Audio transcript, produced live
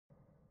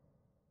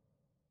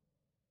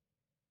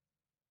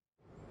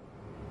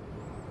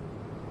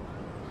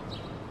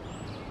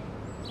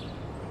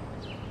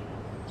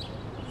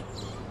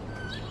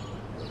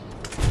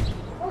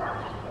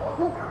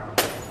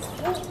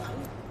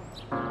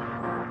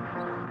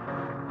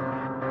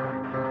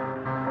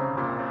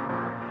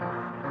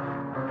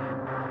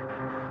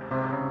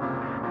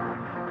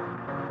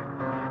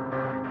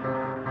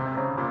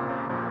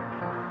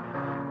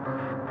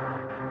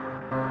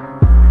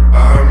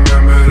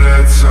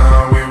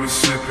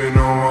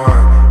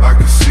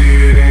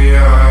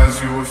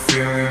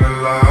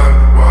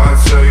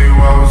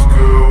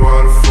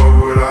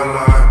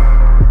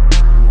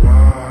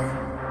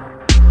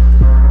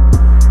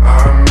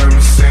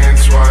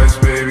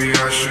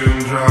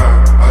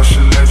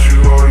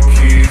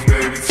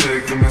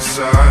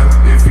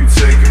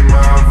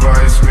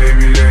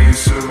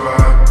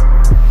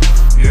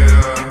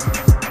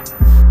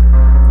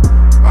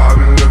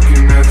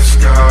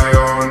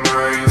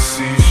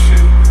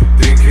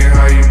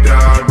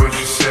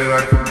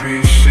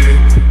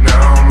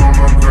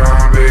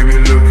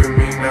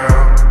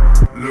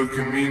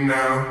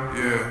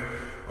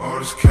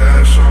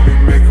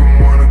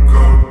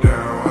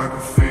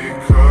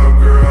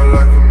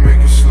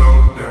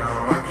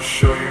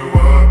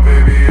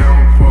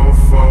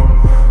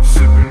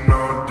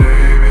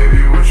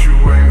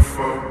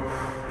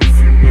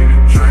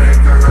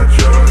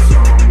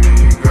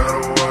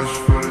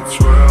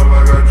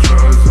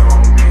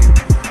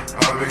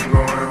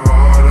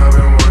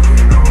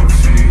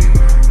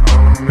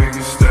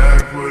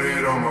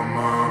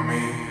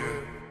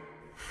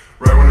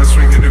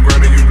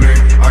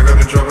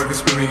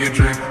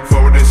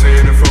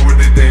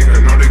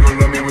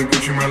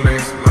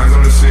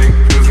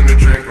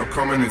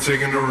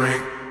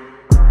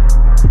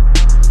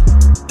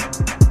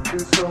I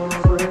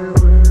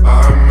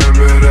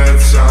remember that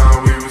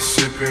time we were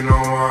sipping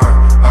on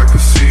wine. I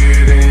could see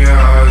it in your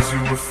eyes, you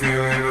were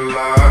feeling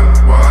alive.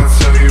 Why I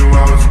tell you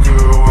I was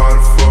good, why the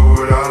fuck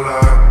would I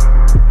lie?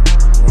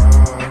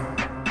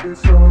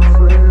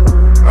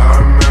 I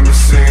remember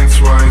saying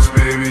twice,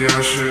 baby,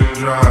 I shouldn't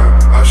drive.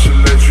 I should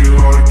let you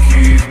hold the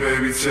keys,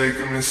 baby, take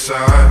them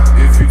inside.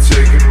 If you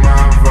taking my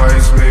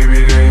advice,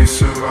 maybe then you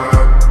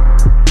survive.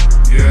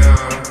 Yeah,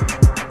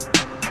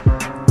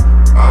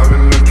 I've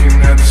been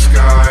looking at the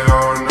sky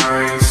all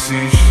night and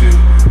see shit.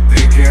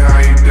 Thinking how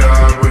you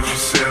died, but you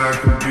said I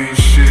could be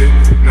shit.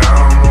 Now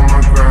I'm on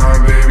my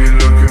grind, baby,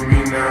 look at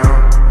me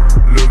now.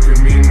 Look at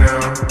me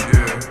now,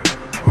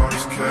 yeah. All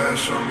this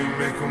cash on me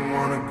make 'em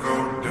wanna go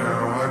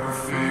down. I can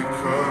feel your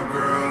cup,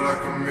 girl, I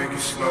can make you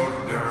slow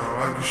down.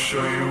 I can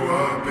show you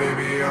up,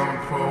 baby, I'm a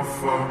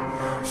po-fo.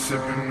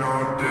 Sipping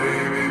all day,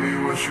 baby,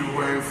 what you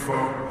waiting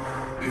for?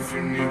 If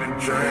you need a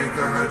drink,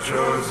 I got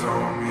drugs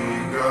on me.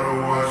 Gotta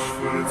watch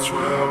for the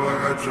 12, I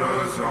got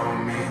drugs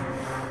on me.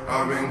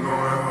 I've been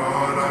going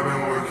hard, I've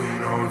been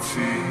working OT.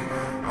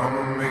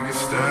 I'ma make a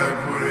stack,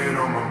 put it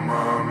on my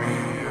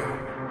mommy.